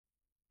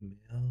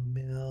Meow,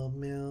 meow,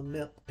 meow,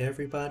 meow.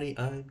 Everybody,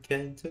 I'm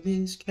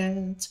Cantonese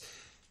Cat.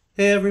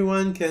 Hey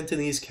everyone,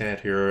 Cantonese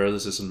Cat here.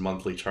 This is a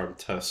monthly chart of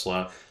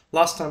Tesla.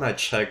 Last time I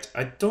checked,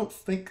 I don't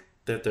think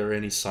that there are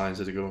any signs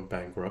that they're going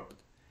bankrupt.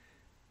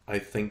 I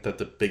think that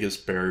the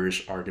biggest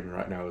bearish argument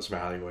right now is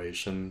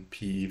valuation.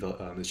 PE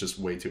is just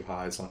way too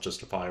high. It's not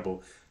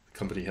justifiable. The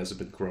company hasn't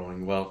been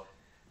growing well.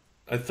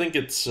 I think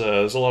it's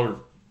there's a lot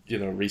of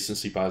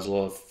recency bias, a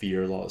lot of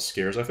fear, a lot of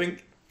scares. I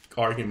think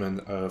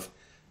argument of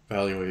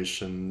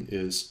valuation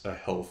is a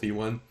healthy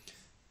one,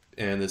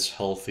 and it's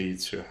healthy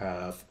to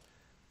have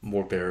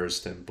more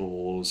bears than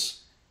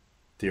bulls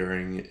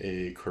during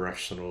a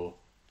correctional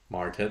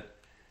market,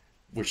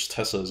 which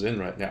Tesla is in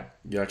right now.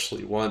 You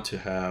actually want to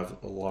have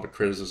a lot of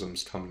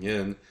criticisms coming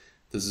in.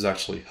 This is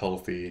actually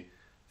healthy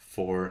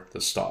for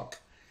the stock.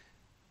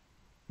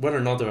 Whether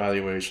or not the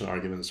valuation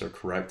arguments are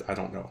correct, I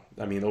don't know.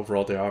 I mean,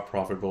 overall, they are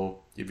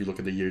profitable. If you look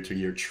at the year to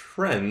year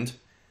trend,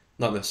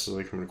 not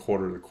necessarily from a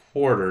quarter to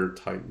quarter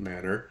type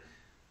manner,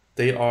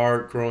 they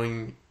are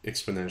growing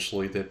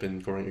exponentially. They've been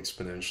growing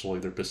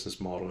exponentially. Their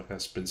business model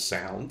has been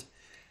sound.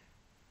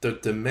 The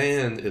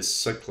demand is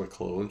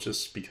cyclical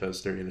just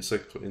because they're in a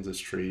cyclical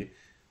industry,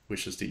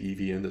 which is the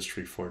EV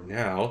industry for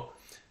now.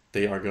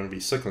 They are going to be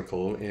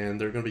cyclical, and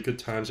there are going to be good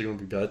times, there are going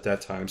to be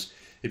bad times.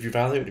 If you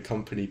evaluate the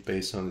company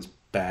based on its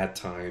bad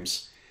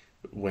times,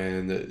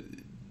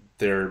 when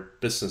their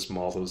business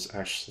model is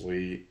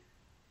actually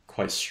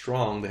quite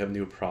strong, they have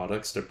new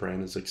products, their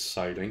brand is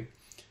exciting,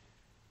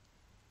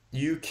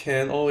 you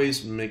can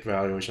always make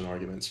valuation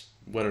arguments.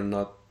 Whether or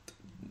not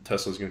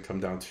Tesla is going to come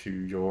down to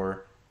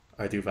your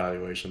ideal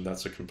valuation,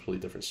 that's a completely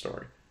different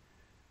story.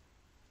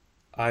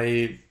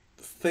 I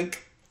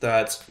think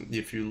that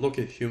if you look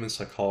at human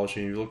psychology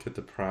and you look at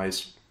the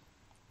price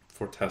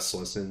for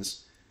Tesla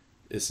since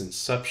its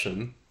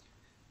inception,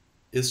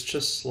 it's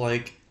just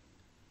like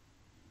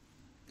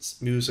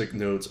music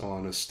notes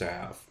on a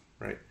staff,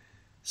 right?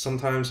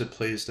 Sometimes it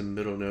plays the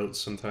middle notes,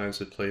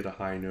 sometimes it plays the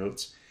high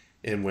notes,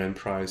 and when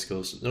price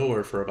goes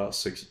nowhere for about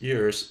 6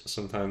 years,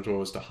 sometimes what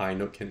was the high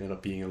note can end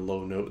up being a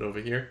low note over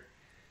here.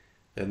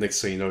 And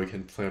next thing you know, you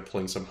can play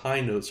playing some high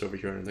notes over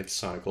here in the next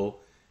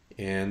cycle,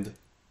 and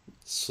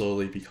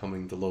slowly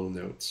becoming the low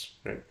notes,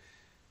 right?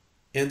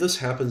 And this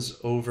happens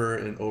over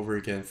and over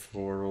again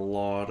for a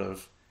lot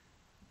of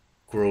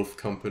growth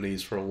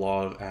companies, for a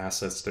lot of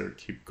assets that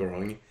keep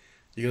growing.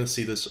 You're going to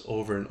see this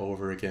over and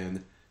over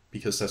again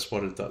because that's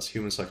what it does.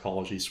 Human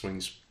psychology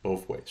swings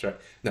both ways, right?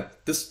 Now,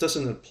 this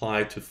doesn't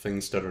apply to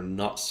things that are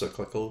not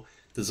cyclical.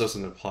 This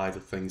doesn't apply to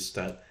things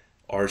that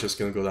are just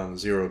going to go down to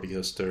zero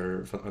because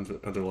their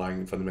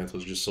underlying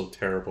fundamentals are just so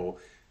terrible,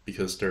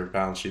 because their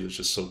balance sheet is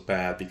just so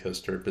bad,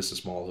 because their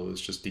business model is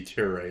just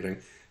deteriorating.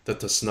 That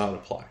does not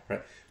apply,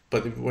 right?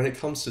 But when it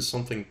comes to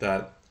something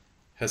that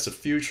has a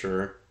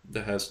future,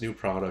 that has new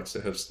products,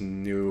 that has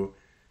new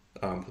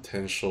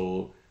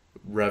potential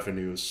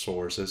revenue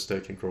sources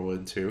that can grow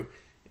into,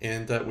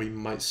 and that we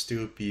might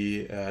still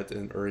be at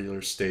an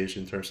earlier stage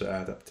in terms of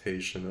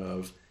adaptation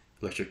of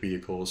electric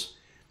vehicles,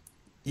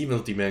 even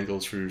though demand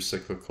goes through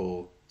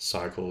cyclical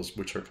cycles,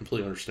 which are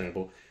completely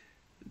understandable.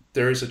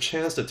 There is a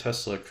chance that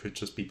Tesla could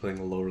just be playing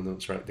the lower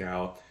notes right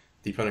now,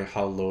 depending on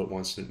how low it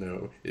wants to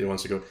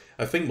go.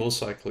 I think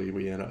most likely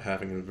we end up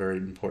having a very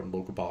important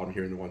local bottom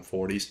here in the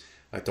 140s.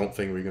 I don't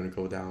think we're going to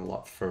go down a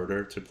lot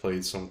further to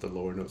play some of the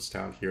lower notes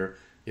down here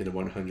in the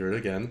 100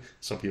 again.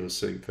 Some people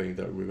think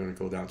that we're going to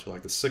go down to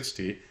like the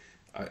 60.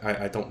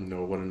 I don't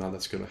know whether or not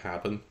that's going to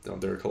happen.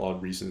 There are a lot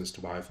of reasons as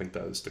to why I think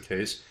that is the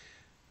case.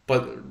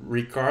 But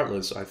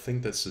regardless, I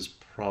think this is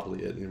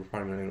probably it. We're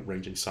probably going to end up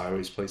ranging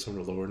sideways, play some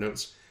of the lower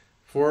notes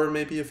for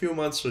maybe a few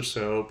months or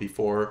so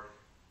before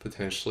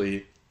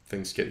potentially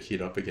things get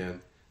heat up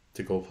again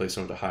to go play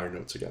some of the higher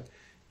notes again.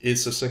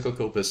 It's a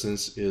cyclical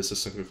business, it's a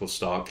cyclical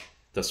stock.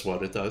 That's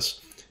what it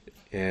does.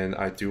 And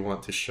I do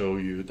want to show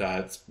you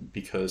that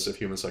because of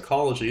human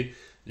psychology,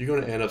 you're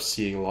going to end up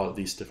seeing a lot of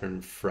these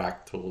different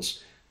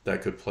fractals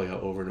that could play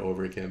out over and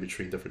over again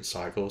between different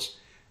cycles.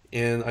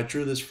 And I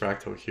drew this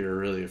fractal here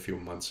really a few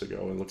months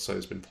ago. It looks like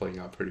it's been playing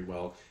out pretty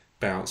well.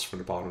 Bounced from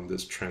the bottom of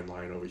this trend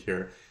line over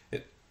here.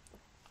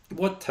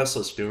 What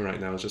Tesla's doing right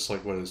now is just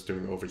like what it's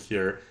doing over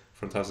here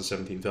from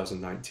 2017 to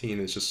 2019.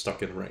 It's just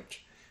stuck in a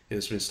range.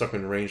 It's been stuck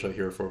in a range right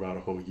here for about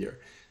a whole year.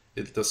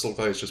 It does look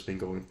like it's just been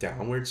going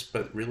downwards,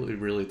 but really,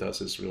 really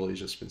does. It's really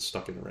just been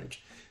stuck in a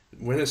range.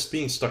 When it's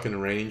being stuck in a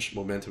range,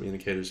 momentum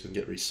indicators can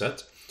get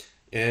reset,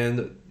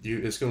 and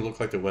it's going to look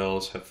like the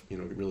whales have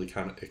really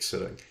kind of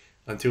exiting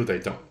until they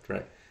don't,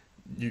 right?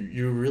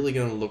 You're really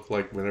going to look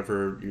like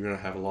whenever you're going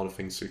to have a lot of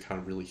things to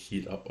kind of really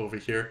heat up over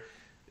here,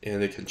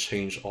 and it can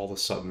change all of a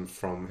sudden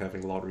from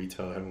having a lot of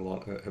retail,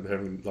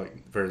 having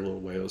like very little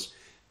whales.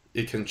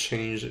 It can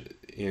change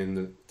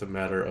in the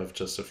matter of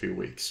just a few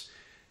weeks.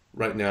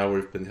 Right now,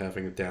 we've been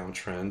having a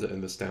downtrend,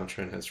 and this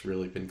downtrend has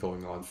really been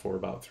going on for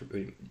about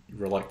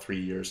we're like 3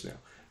 years now,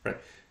 right?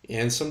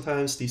 And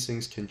sometimes these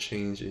things can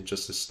change in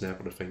just a snap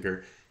of a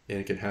finger, and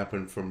it can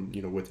happen from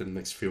within the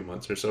next few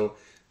months or so.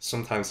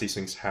 Sometimes these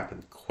things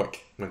happen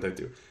quick when they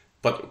do.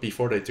 But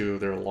before they do,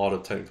 there are a lot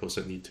of technicals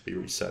that need to be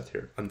reset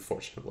here,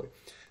 unfortunately.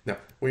 Now,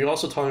 when you're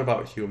also talking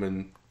about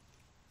human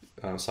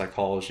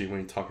psychology, when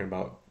you're talking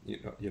about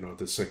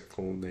the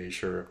cyclical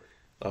nature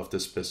of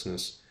this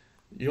business,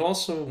 you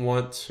also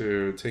want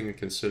to take into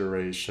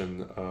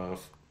consideration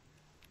of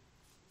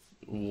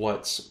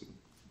what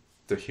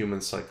the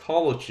human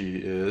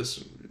psychology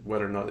is,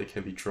 whether or not it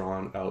can be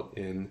drawn out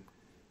in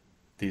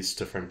these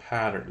different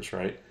patterns,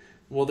 right?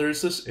 Well,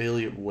 there's this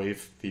Elliott wave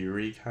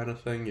theory kind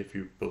of thing, if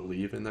you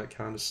believe in that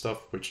kind of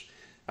stuff, which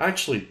I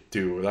actually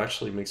do. It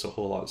actually makes a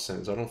whole lot of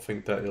sense. I don't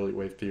think that Elliott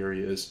wave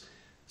theory is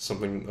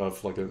something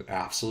of like an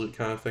absolute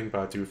kind of thing,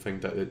 but I do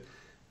think that it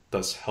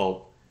does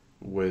help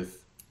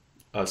with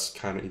us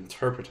kind of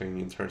interpreting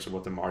in terms of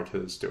what the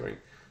market is doing.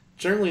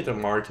 Generally, the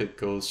market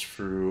goes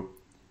through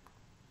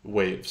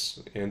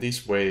waves, and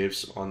these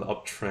waves on the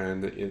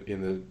uptrend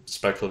in the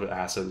speculative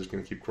asset is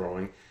going to keep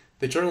growing.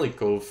 They generally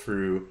go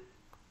through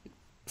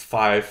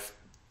 5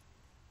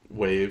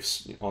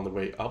 waves on the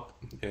way up,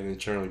 and it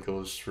generally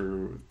goes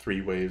through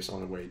 3 waves on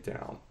the way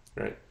down,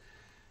 right?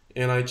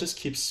 And I just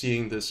keep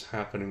seeing this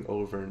happening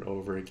over and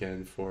over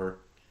again for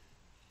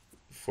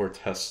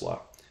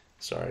Tesla.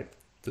 Sorry,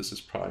 this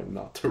is probably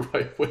not the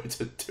right way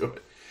to do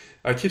it.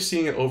 I keep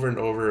seeing it over and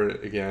over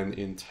again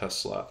in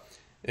Tesla.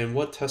 And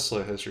what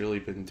Tesla has really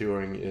been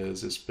doing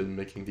is it's been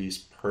making these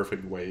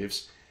perfect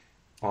waves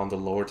on the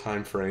lower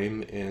time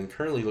frame, and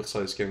currently looks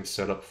like it's getting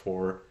set up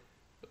for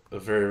a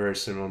very, very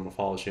similar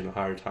morphology in a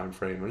higher time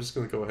frame. I'm just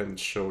going to go ahead and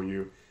show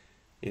you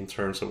in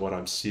terms of what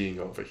I'm seeing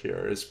over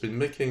here. It's been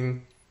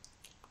making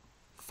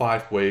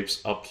 5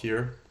 waves up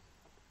here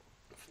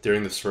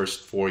during this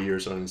first 4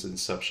 years on its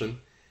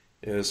inception.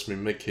 And it's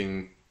been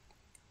making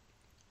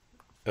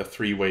a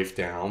 3 wave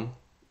down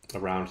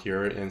around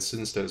here, and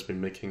since then it's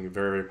been making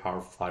very, very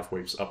powerful 5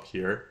 waves up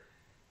here,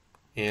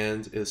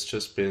 and it's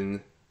just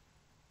been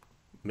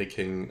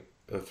making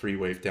a 3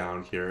 wave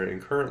down here,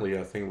 and currently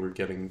I think we're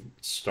getting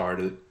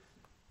started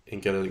in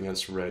getting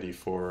us ready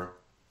for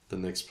the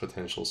next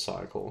potential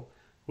cycle,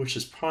 which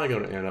is probably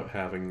going to end up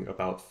having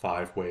about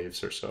 5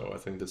 waves or so. I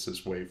think this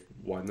is wave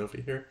 1 over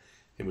here,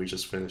 and we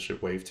just finished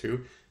at wave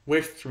 2.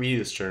 Wave 3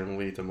 is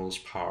generally the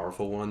most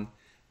powerful one,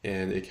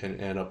 and it can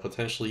end up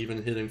potentially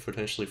even hitting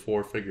potentially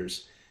 4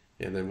 figures.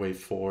 And then wave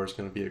 4 is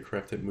going to be a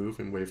corrected move,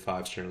 and wave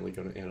 5 is generally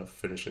going to end up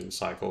finishing the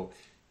cycle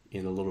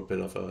in a little bit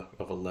of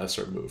a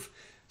lesser move.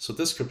 So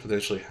this could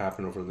potentially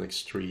happen over the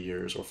next 3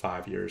 years or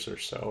 5 years or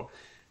so,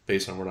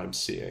 based on what I'm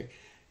seeing.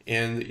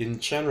 And in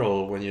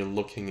general, when you're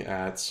looking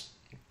at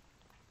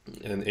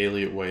an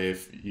Elliott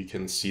wave, you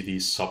can see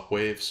these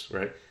subwaves,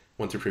 right?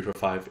 1, 2, 3, 4,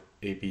 5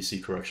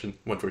 ABC correction,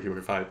 1, 2, 3,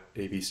 4, 5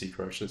 ABC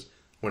corrections,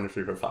 1, 2,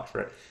 3, 4, 5,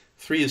 right?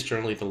 3 is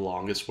generally the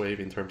longest wave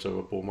in terms of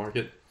a bull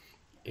market,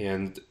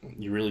 and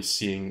you're really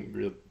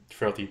seeing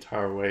throughout the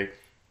entire way.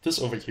 This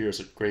over here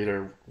is a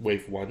greater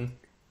wave 1,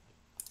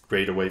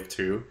 greater wave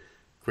 2,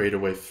 greater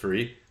wave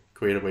 3,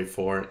 greater wave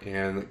 4,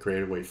 and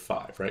greater wave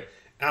 5, right?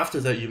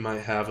 After that, you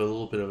might have a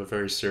little bit of a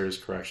very serious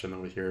correction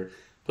over here,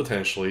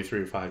 potentially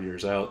 3 or 5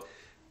 years out.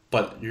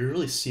 But you're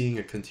really seeing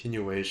a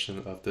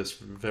continuation of this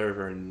very,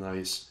 very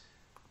nice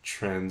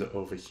trend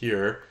over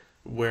here,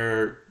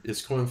 where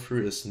it's going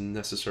through its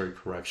necessary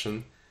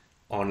correction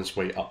on its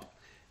way up.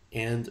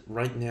 And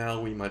right now,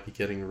 we might be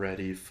getting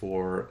ready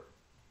for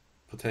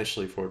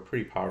potentially for a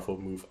pretty powerful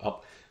move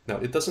up. Now,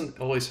 it doesn't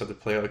always have to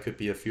play out. It could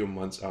be a few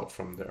months out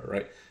from there,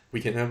 right? We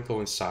can have it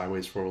going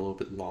sideways for a little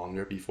bit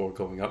longer before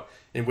going up.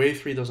 And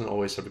wave 3 doesn't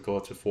always have to go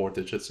up to 4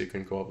 digits. It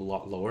can go up a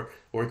lot lower,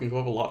 or it can go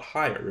up a lot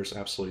higher. There's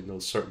absolutely no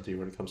certainty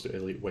when it comes to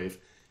Elliott wave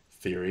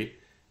theory.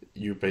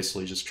 You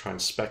basically just try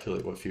and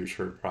speculate what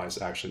future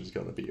price action is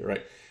going to be,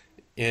 right?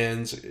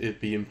 And it'd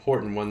be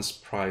important once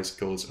price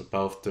goes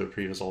above the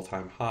previous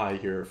all-time high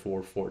here,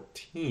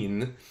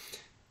 414,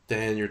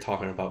 then you're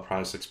talking about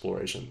price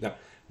exploration. Now,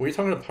 when you're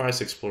talking about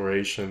price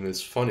exploration,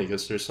 it's funny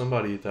because there's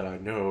somebody that I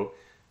know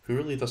who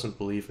really doesn't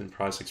believe in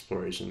price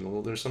exploration.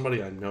 Well, there's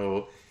somebody I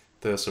know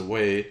that's a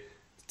way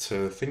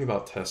to think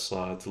about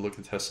Tesla, to look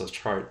at Tesla's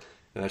chart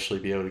and actually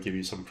be able to give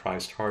you some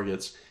price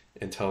targets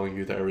and telling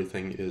you that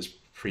everything is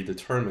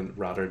predetermined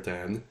rather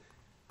than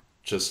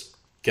just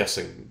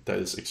guessing that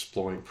is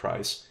exploring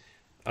price.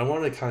 I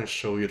want to kind of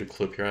show you the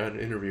clip here. I had an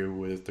interview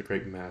with the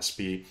great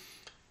Mattsby.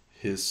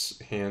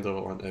 His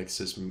handle on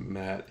X is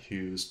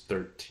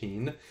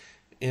MattHughes13,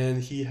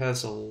 and he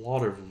has a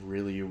lot of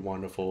really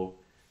wonderful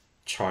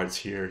charts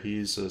here.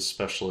 He's a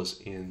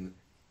specialist in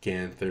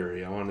Gann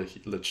theory. I want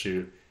to let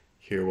you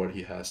hear what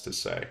he has to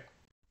say.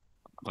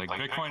 Like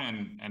Bitcoin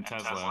and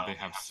Tesla, they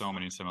have so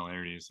many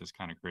similarities. It's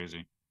kind of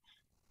crazy.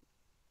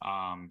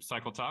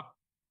 Cycle top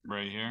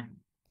right here,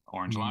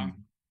 orange line.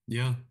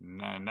 Yeah.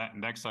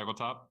 Next cycle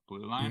top,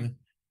 blue line.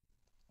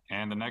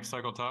 Yeah. And the next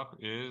cycle top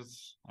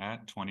is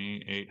at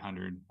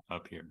 2,800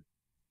 up here.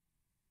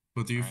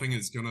 But do you think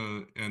it's going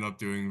to end up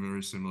doing a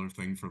very similar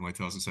thing from like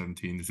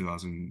 2017 to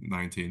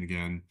 2019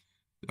 again,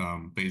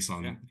 based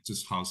on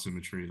just how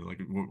symmetry,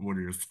 like what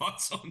are your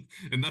thoughts on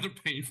another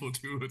painful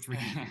 2 or 3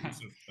 years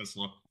of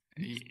Tesla?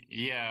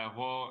 Yeah,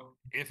 well,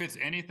 if it's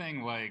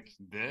anything like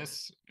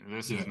this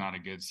is not a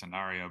good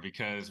scenario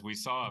because we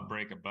saw a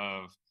break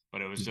above,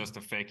 but it was just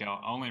a fake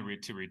out only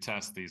to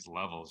retest these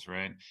levels,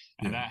 right?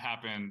 And that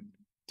happened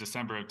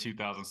December of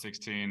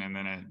 2016, and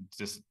then it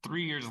just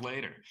 3 years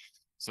later.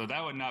 So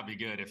that would not be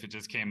good if it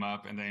just came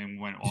up and then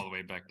went all the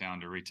way back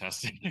down to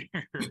retesting,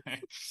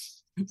 right?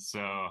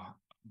 So,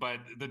 but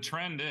the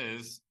trend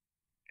is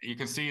you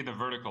can see the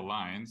vertical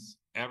lines.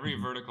 Every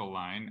vertical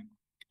line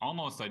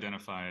almost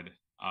identified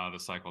the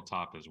cycle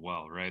top as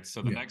well, right?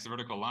 So the next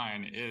vertical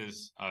line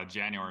is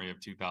January of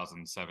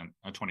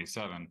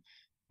 27,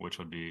 which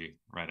would be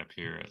right up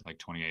here at like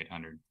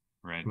 2,800,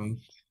 right?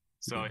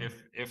 So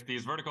if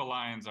these vertical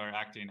lines are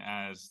acting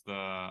as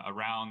the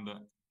around,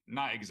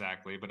 not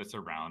exactly, but it's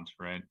around,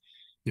 right?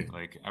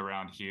 Like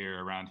around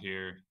here,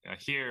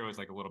 here was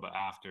like a little bit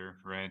after,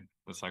 right?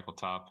 The cycle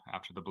top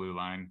after the blue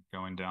line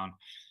going down.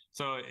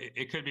 So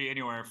it could be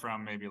anywhere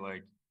from maybe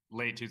like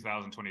late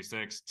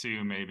 2026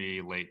 to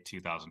maybe late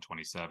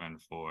 2027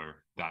 for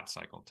that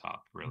cycle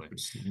top, really.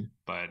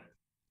 But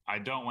I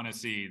don't want to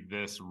see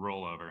this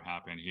rollover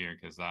happen here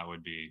because that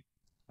would be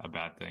a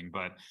bad thing.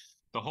 But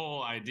the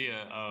whole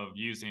idea of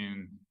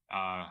using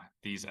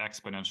these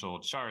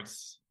exponential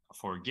charts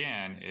for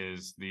Gann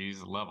is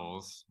these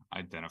levels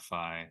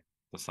identify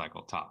the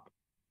cycle top,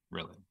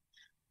 really.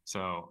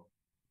 So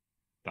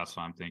that's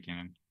what I'm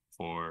thinking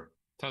for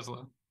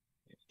Tesla.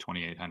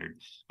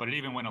 2,800, but it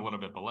even went a little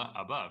bit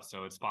above,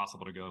 so it's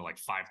possible to go to like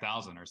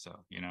 5,000 or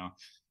so, you know,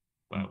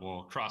 but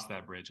we'll cross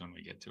that bridge when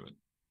we get to it.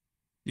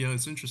 Yeah,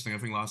 it's interesting. I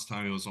think last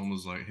time it was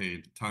almost like,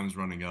 hey, time's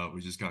running out, we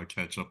just got to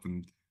catch up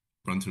and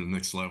run to the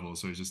next level.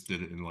 So we just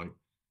did it in like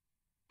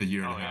a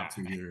year and a half,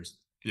 2 years.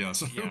 Yeah,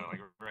 so yeah,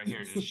 like right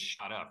here, just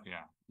shot up.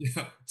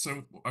 Yeah,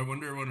 so I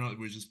wonder whether or not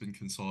we've just been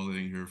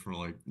consolidating here for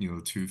like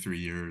 2-3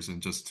 years,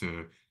 and just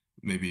to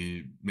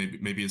maybe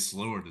it's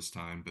slower this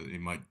time, but it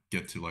might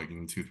get to like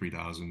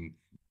 2,000-3,000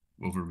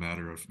 over a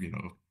matter of a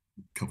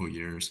couple of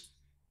years.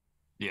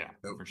 Yeah,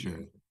 for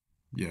sure.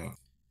 Yeah.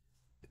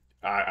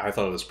 I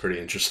thought it was pretty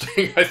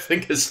interesting. I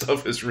think his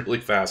stuff is really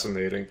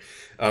fascinating.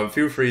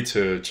 Feel free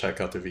to check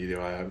out the video.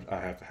 I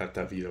have had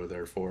that video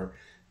there for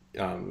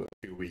a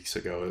few weeks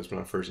ago. It was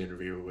my first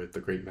interview with the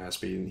great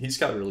Mattsby, and he's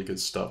got really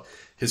good stuff.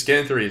 His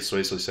Gann theory is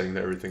basically saying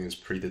that everything is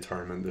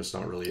predetermined. There's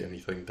not really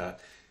anything that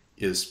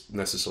is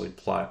necessarily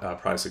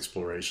price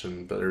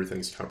exploration, but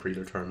everything's kind of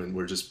predetermined.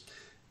 We're just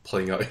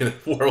playing out in a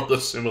world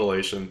of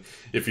simulation,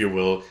 if you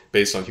will,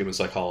 based on human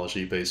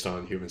psychology, based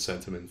on human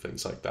sentiment,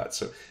 things like that.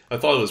 So I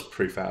thought it was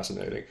pretty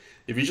fascinating.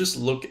 If you just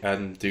look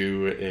and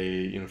do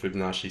a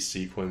Fibonacci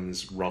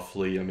sequence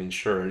roughly, I mean,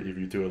 sure, if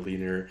you do a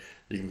linear,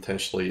 you can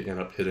potentially end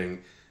up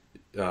hitting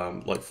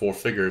like 4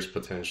 figures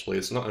potentially.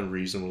 It's not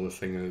unreasonable to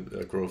think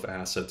a growth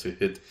asset to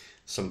hit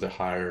some of the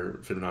higher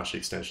Fibonacci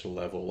extension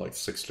level, like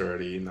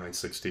 630,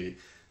 960,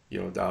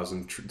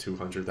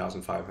 1,200,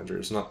 1,500.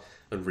 It's not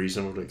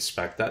unreasonable to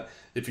expect that.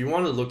 If you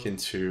want to look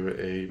into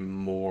a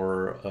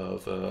more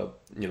of a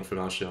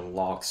Fibonacci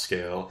unlock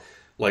scale,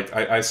 like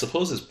I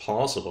suppose it's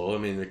possible. I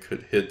mean, it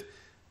could hit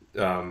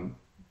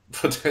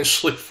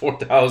potentially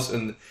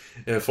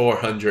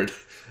 4,400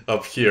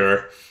 up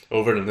here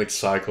over the next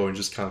cycle and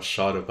just kind of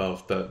shot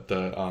above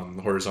the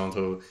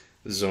horizontal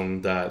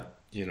zone that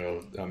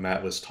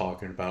Matt was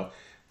talking about.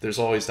 There's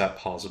always that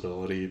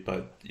possibility,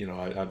 but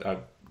I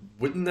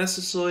wouldn't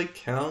necessarily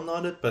count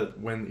on it. But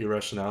when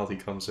irrationality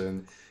comes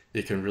in,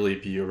 it can really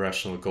be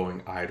irrational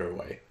going either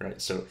way,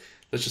 right? So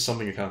that's just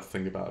something you kind of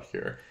think about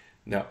here.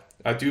 Now,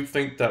 I do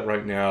think that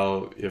right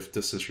now, if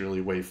this is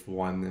really wave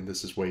 1 and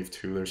this is wave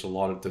 2, there's a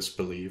lot of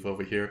disbelief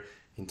over here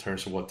in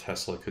terms of what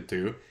Tesla could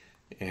do.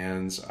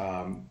 And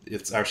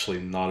it's actually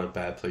not a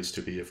bad place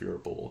to be if you're a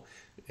bull.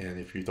 And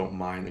if you don't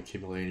mind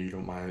accumulating, you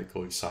don't mind it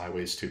going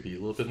sideways to be a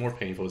little bit more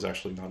painful, it's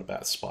actually not a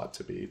bad spot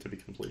to be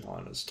completely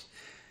honest.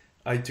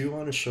 I do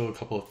want to show a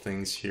couple of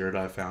things here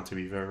that I found to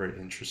be very, very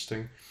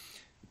interesting.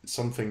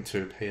 Something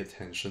to pay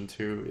attention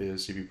to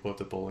is if you put up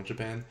the Bollinger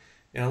Band,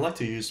 and I like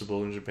to use the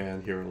Bollinger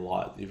Band here a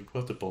lot. If you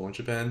put up the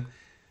Bollinger Band,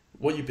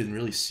 what you've been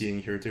really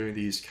seeing here during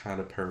these kind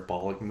of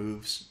parabolic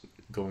moves,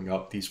 going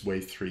up these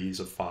wave 3s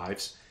of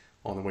 5s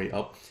on the way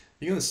up,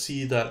 you're going to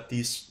see that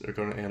these are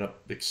going to end up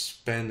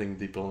expanding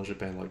the Bollinger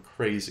Band like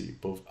crazy,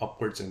 both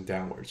upwards and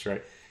downwards,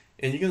 right?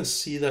 And you're going to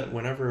see that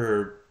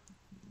whenever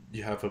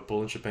you have a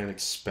Bollinger Band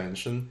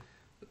expansion,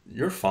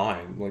 you're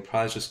fine. Like,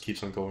 price just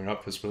keeps on going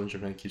up because Bollinger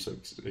Band keeps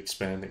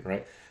expanding,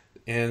 right?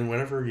 And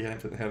whenever you're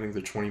having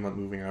the 20-month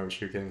moving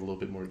average, you're getting a little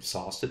bit more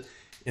exhausted.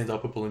 And the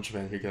upper Bollinger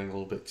Band, you're getting a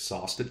little bit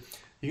exhausted.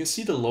 You can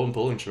see the low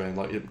Bollinger Band,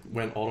 like it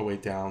went all the way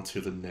down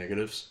to the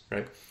negatives,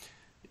 right?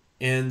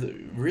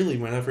 And really,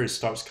 whenever it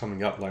starts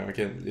coming up, like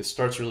again, it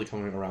starts really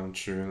coming around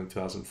June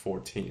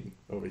 2014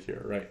 over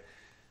here, right?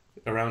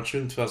 Around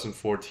June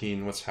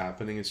 2014, what's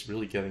happening is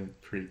really getting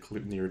pretty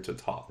near to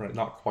the top, right?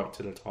 Not quite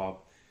to the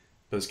top,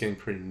 but it's getting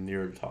pretty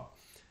near the top.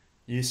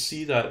 You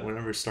see that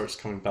whenever it starts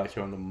coming back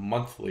here on the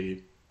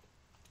monthly,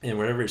 and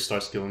whenever it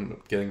starts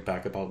getting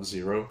back above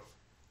 0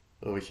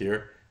 over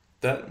here,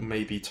 that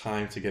may be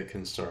time to get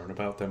concerned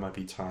about. That might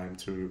be time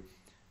to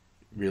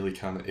really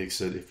kind of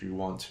exit if you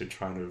want to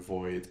try to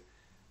avoid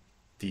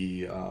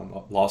the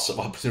loss of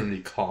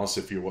opportunity cost,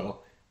 if you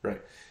will,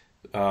 right?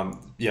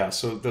 Yeah,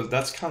 so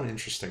that's kind of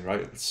interesting,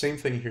 right? Same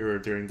thing here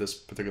during this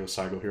particular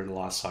cycle here in the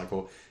last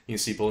cycle. You can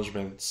see Bollinger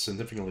Band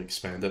significantly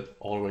expanded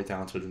all the way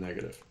down to the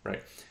negative,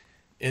 right?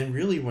 And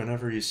really,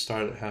 whenever you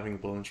start having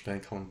Bollinger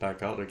Band coming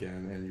back out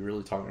again, and you're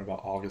really talking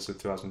about August of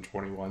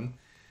 2021,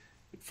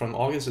 from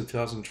August of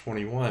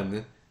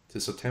 2021 to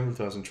September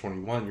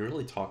 2021, you're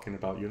really talking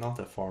about you're not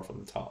that far from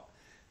the top,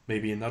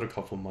 maybe another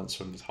couple months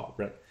from the top,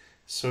 right?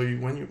 So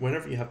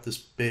whenever you have this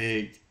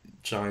big,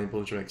 giant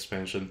Bollinger Band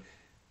expansion,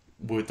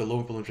 with the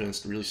lower Bollinger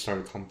Bands really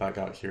started to come back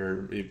out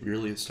here, it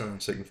really is starting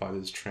to signify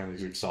this trend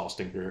is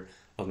exhausting here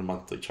on the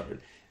monthly chart.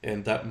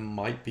 And that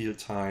might be a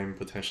time,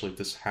 potentially, if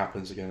this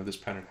happens again, if this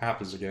pattern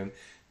happens again,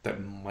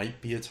 that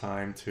might be a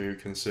time to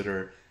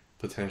consider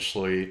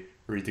potentially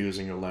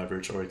reducing your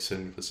leverage or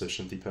exiting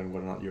position, depending on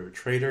whether or not you're a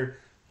trader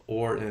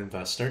or an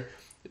investor,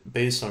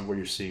 based on what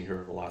you're seeing here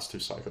over the last two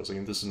cycles.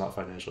 Again, this is not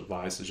financial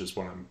advice, it's just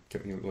what I'm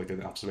getting, like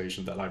an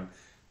observation that I'm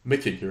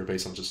making here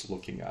based on just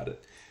looking at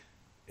it.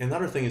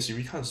 Another thing is, if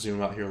you kind of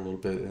zoom out here a little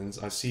bit, and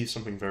I see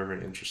something very,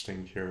 very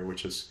interesting here,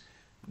 which is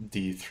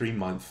the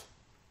 3-month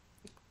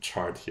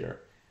chart here.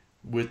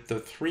 With the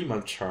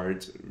 3-month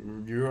chart,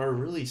 you are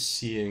really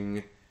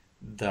seeing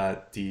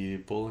that the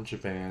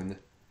Bollinger Band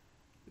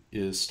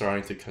is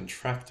starting to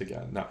contract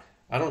again. Now,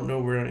 I don't know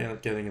we're gonna end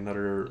up getting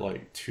another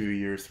like 2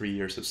 years, 3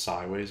 years of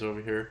sideways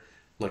over here,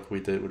 like we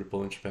did with the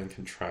Bollinger Band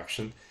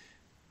contraction.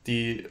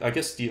 I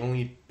guess the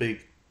only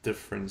big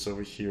difference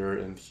over here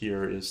and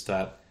here is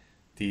that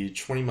the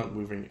 20-month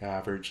moving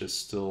average is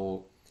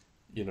still,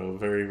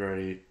 very,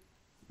 very,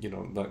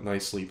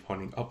 nicely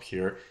pointing up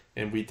here.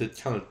 And we did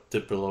kind of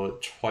dip below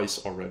it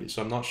twice already.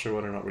 So I'm not sure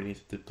whether or not we need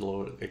to dip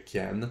below it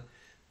again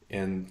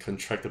and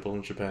contract the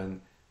Bollinger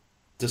Band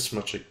this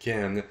much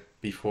again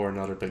before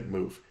another big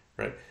move,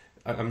 right?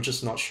 I'm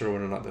just not sure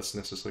whether or not that's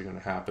necessarily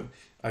going to happen.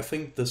 I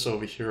think this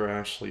over here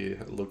actually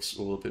looks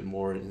a little bit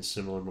more in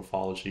similar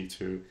morphology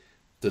to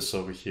this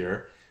over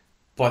here.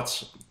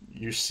 But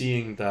you're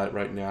seeing that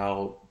right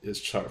now is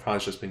chart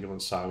has just been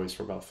going sideways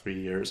for about 3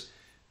 years,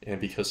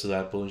 and because of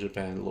that, Bollinger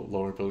Band,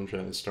 lower Bollinger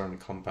Band is starting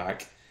to come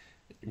back.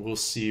 We'll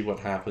see what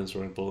happens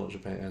when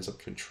Bollinger Band ends up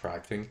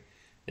contracting,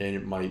 and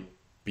it might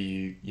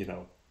be,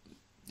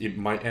 it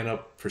might end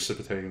up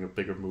precipitating a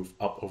bigger move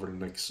up over the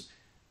next,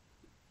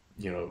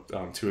 2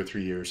 or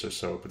 3 years or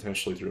so,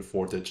 potentially through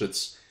 4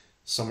 digits,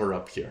 somewhere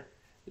up here.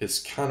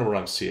 It's kind of what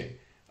I'm seeing.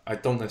 I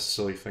don't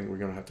necessarily think we're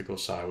going to have to go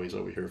sideways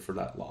over here for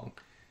that long.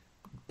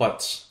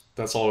 But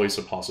that's always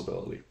a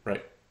possibility,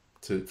 right?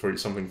 For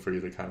something for you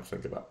to kind of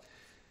think about.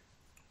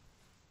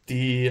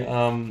 The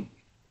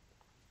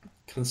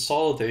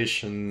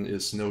consolidation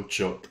is no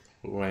joke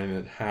when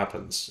it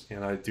happens,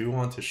 and I do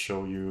want to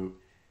show you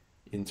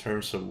in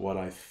terms of what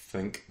I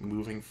think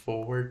moving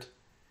forward.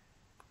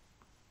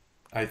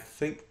 I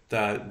think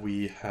that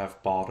we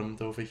have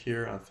bottomed over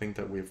here. I think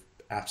that we've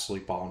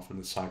absolutely bottomed from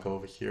the cycle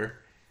over here.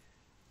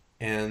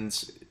 And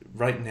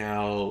right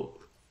now,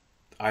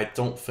 I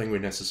don't think we're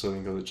necessarily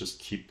going to just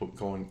keep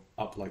going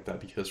up like that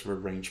because we're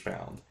range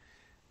bound.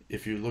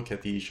 If you look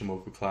at the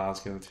Ichimoku cloud, it's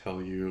going to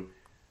tell you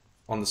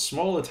on the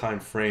smaller time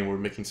frame, we're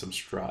making some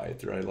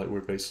strides, right? Like we're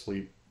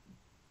basically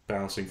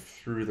bouncing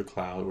through the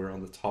cloud. We're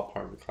on the top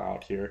part of the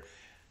cloud here.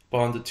 But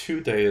on the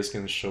 2-day, it's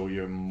going to show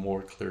you a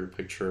more clear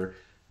picture.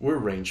 We're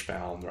range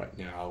bound right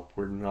now.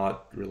 We're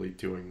not really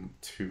doing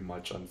too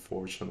much,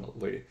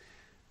 unfortunately.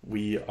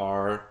 We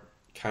are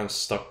kind of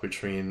stuck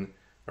between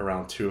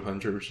around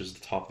 200, which is the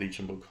top of the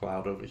Ichimoku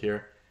cloud over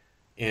here,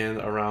 and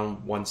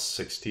around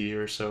 160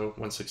 or so,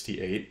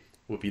 168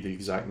 would be the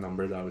exact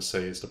number that I would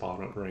say is the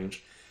bottom of the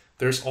range.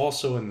 There's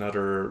also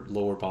another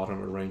lower bottom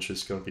of the range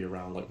that's going to be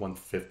around like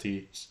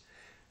 150.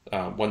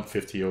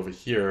 150 over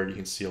here, you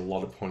can see a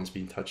lot of points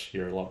being touched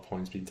here, a lot of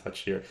points being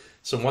touched here.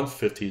 So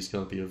 150 is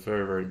going to be a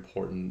very, very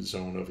important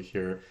zone over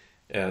here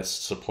as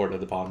support at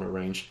the bottom of the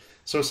range.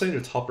 So I'm saying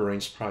the top of the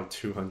range is probably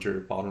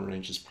 200, bottom of the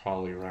range is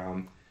probably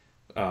around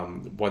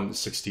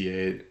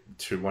 168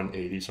 to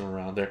 180, somewhere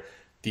around there.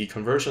 The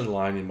conversion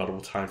line in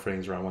multiple time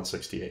frames around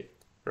 168,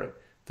 right?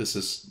 This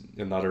is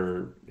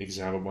another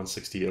example of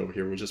 168 over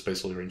here, which is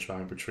basically range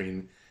bound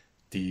between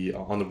the,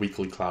 on the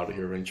weekly cloud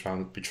here, range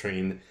bound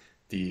between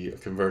the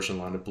conversion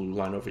line, the blue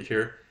line over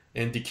here,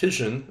 and the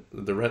Kijun,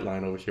 the red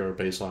line over here, or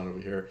baseline over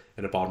here,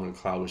 and the bottom of the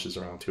cloud, which is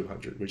around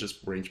 200, which is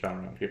range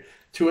bound around here.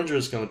 200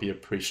 is going to be a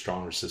pretty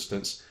strong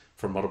resistance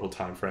for multiple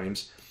time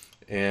frames.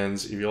 And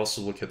if you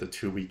also look at the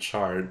 2-week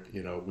chart,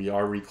 we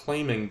are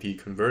reclaiming the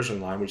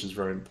conversion line, which is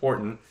very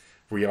important.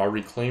 We are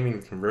reclaiming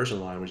the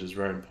conversion line, which is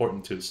very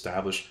important to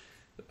establish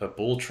a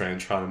bull trend,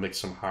 trying to make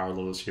some higher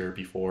lows here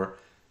before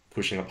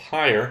pushing up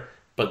higher.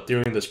 But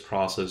during this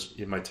process,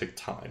 it might take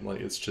time. Like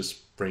it's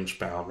just range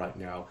bound right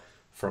now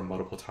from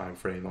multiple time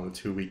frame on the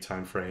 2-week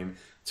time frame.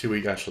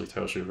 2-week actually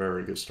tells you a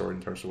very good story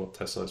in terms of what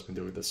Tesla has been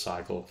doing this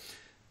cycle.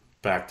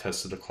 Back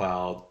tested the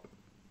cloud,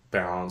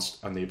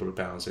 bounced, unable to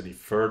bounce any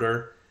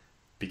further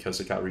because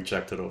it got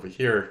rejected over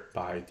here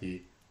by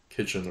the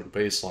Kijun or the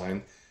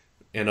baseline.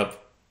 end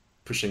up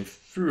pushing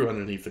through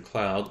underneath the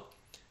cloud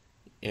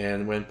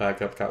and went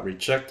back up, got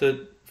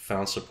rejected,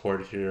 found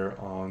support here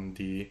on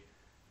the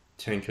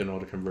Tenkan or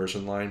the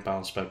conversion line,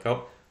 bounced back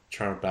up,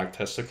 trying to back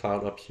test the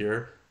cloud up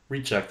here,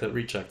 rejected,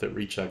 rejected,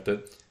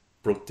 rejected,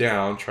 broke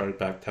down, tried to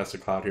back test the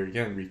cloud here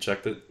again,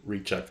 rejected,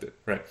 rejected,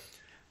 right?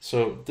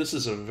 So this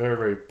is a very,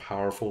 very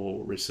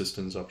powerful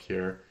resistance up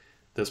here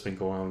that's been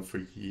going on for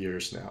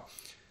years now.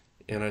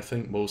 And I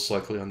think most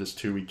likely on this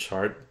 2-week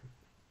chart,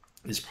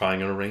 it's probably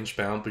going to range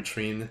bound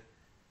between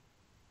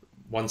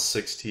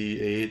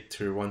 168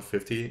 to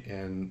 150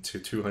 and to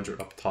 200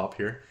 up top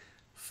here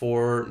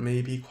for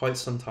maybe quite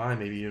some time,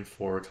 maybe even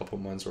for a couple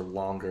months or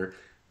longer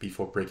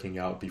before breaking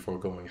out, before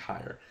going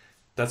higher.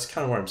 That's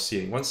kind of what I'm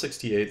seeing.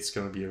 168 is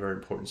going to be a very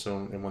important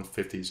zone, and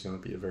 150 is going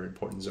to be a very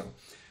important zone.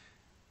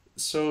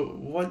 So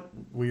what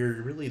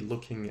we're really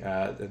looking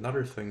at,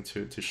 another thing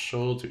to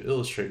show, to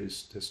illustrate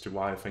as to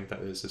why I think that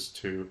is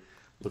to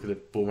look at the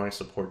bull market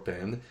support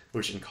band,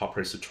 which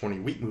incorporates the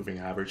 20-week moving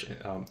average,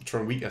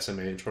 20-week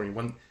SMA and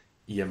 21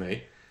 EMA.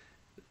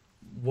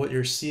 What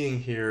you're seeing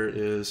here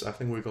is, I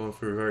think we're going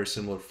through a very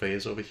similar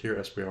phase over here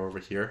as we are over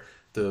here.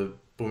 The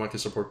bull market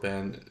support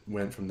band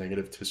went from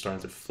negative to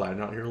starting to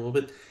flatten out here a little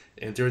bit.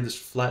 And during this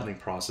flattening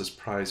process,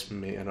 price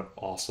may end up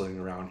oscillating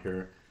around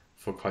here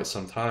for quite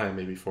some time,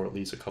 maybe for at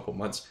least a couple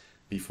months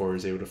before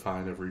it's able to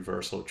find a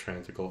reversal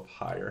trend to go up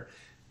higher.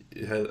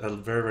 It had a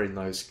very, very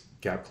nice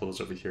gap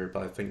close over here,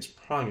 but I think it's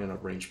probably going to end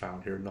up range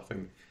bound here.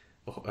 Nothing,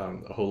 a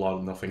whole lot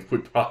of nothing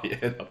would probably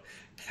end up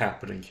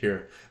happening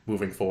here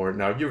moving forward.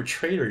 Now, if you're a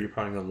trader, you're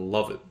probably going to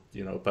love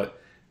it,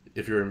 but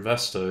if you're an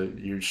investor,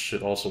 you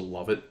should also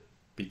love it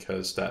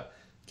because that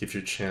gives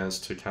you a chance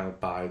to kind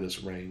of buy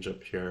this range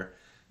up here.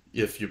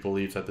 If you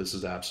believe that this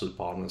is the absolute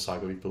bottom of the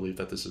cycle, you believe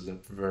that this is a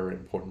very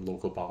important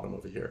local bottom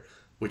over here,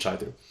 which I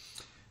do.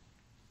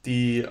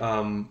 The,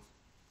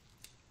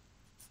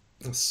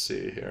 let's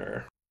see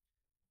here.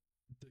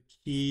 The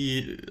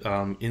key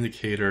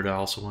indicator that I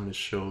also want to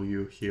show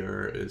you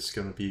here is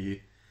going to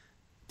be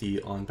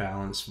the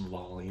unbalanced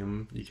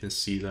volume. You can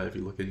see that if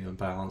you look at the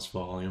unbalanced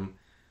volume,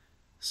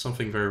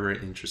 something very,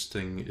 very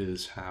interesting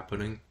is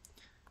happening,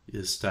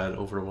 is that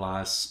over the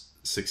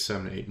last 6,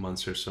 7, 8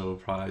 months or so,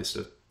 price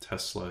of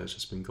Tesla has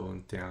just been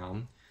going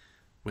down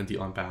when the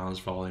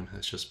unbalanced volume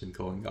has just been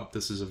going up.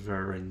 This is a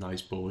very, very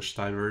nice bullish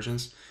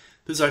divergence.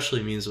 This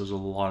actually means there's a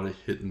lot of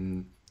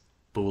hidden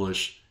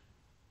bullish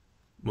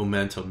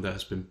momentum that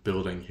has been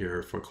building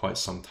here for quite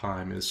some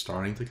time. It's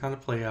starting to kind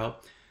of play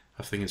out.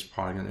 I think it's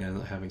probably going to end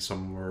up having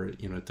some more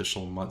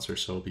additional months or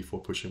so before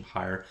pushing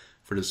higher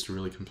for this to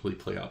really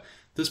completely play out.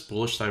 This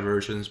bullish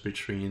divergence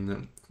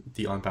between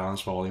the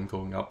unbalanced volume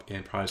going up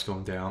and price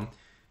going down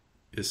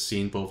is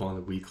seen both on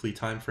the weekly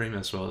time frame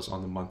as well as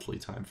on the monthly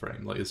time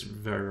frame. Like, it's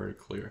very, very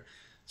clear.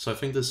 So I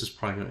think this is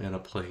probably going to end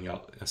up playing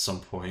out at some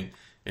point,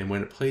 and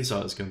when it plays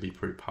out, it's going to be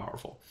pretty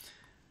powerful.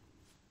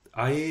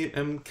 I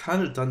am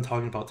kind of done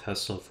talking about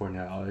Tesla for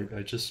now.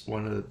 I just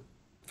want to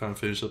kind of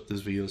finish up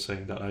this video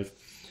saying that I've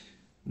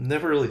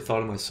never really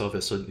thought of myself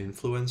as an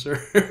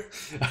influencer.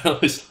 I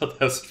always thought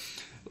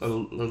that's a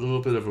little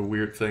bit of a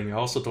weird thing. I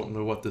also don't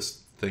know what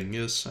this thing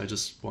is. I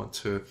just want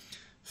to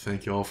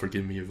thank you all for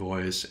giving me a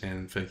voice,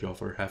 and thank you all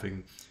for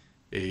having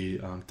a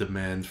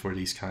demand for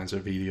these kinds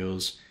of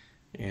videos,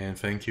 and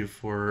thank you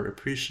for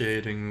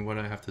appreciating what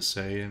I have to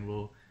say, and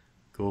we'll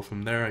go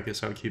from there. I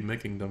guess I'll keep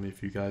making them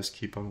if you guys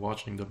keep on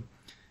watching them.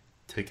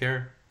 Take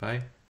care. Bye.